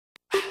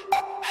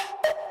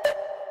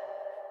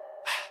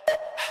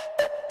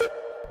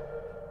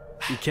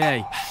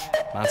EK,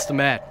 Monster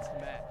Matt.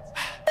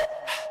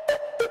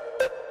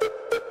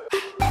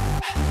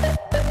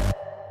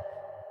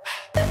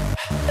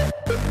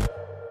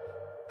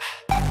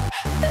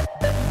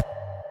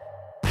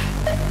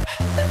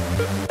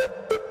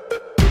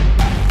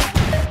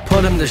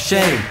 Put him to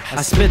shame,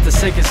 I spit the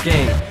sickest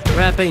game.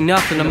 Rap ain't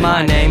nothing to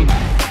my name,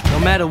 no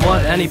matter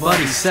what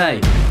anybody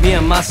say. Me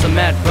and Monster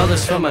Matt,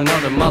 brothers from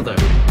another mother.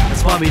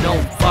 That's why we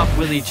don't fuck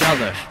with each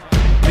other.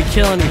 We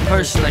kill any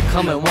person that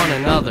come at one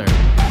another.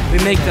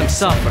 We make them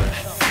suffer.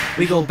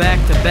 We go back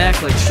to back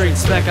like straight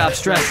spec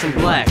ops dressed in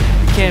black.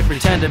 You can't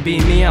pretend to be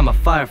me, I'm a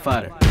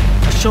firefighter.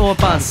 I show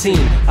up on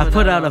scene, I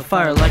put out a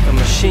fire like a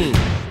machine.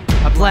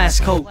 I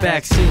blast coke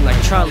vaccine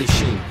like Charlie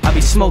Sheen. I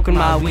be smoking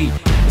my weed,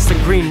 it's the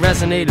green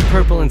resonated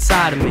purple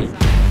inside of me.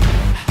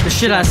 The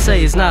shit I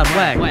say is not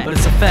whack, but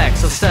it's a fact,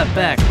 so step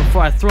back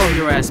before I throw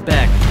your ass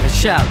back and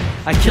shout,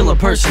 I kill a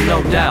person,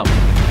 no doubt.